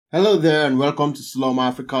Hello there and welcome to Slorm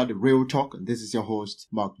Africa, the real talk. And this is your host,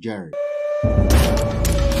 Mark Jerry.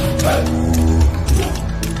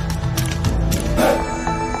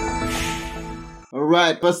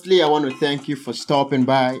 Alright, firstly, I want to thank you for stopping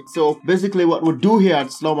by. So basically what we do here at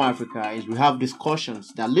Slorm Africa is we have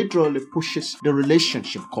discussions that literally pushes the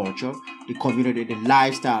relationship culture, the community, the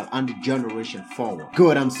lifestyle, and the generation forward.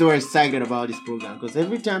 Good, I'm so excited about this program because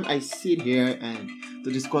every time I sit here and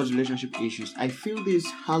to discuss relationship issues, I feel this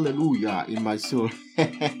hallelujah in my soul.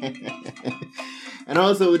 And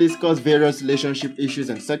also we discuss various relationship issues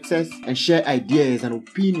and success and share ideas and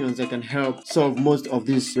opinions that can help solve most of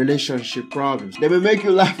these relationship problems. They may make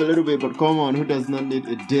you laugh a little bit, but come on, who does not need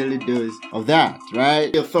a daily dose of that,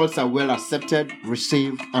 right? Your thoughts are well accepted,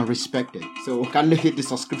 received, and respected. So kindly hit the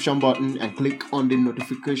subscription button and click on the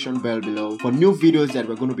notification bell below for new videos that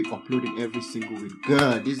we're going to be uploading every single week.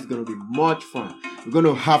 Good, this is going to be much fun. We're going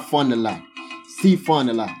to have fun a lot, see fun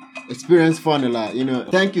a lot, experience fun a lot,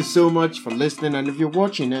 Thank you so much for listening. And if you're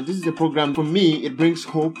watching, and this is a program, for me, it brings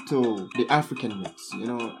hope to the African youths,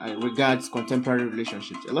 regards contemporary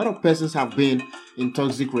relationships. A lot of persons have been in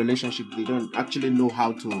toxic relationships. They don't actually know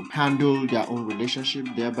how to handle their own relationship.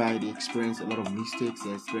 Thereby, they experience a lot of mistakes.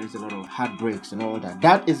 They experience a lot of heartbreaks and all that.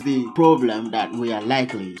 That is the problem that we are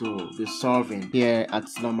likely to be solving here at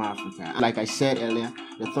Slorm Africa. Like I said earlier,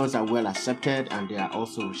 the thoughts are well accepted and they are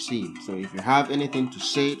also received. So if you have anything to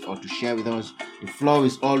say or to share with us, the floor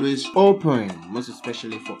is always open, most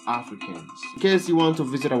especially for Africans. In case you want to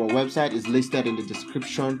visit our website, it's listed in the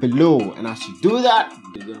description below. And as you do that,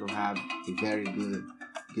 you're going to have a very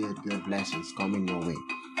good blessings coming your way.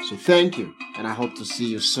 So thank you, and I hope to see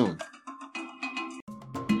you soon.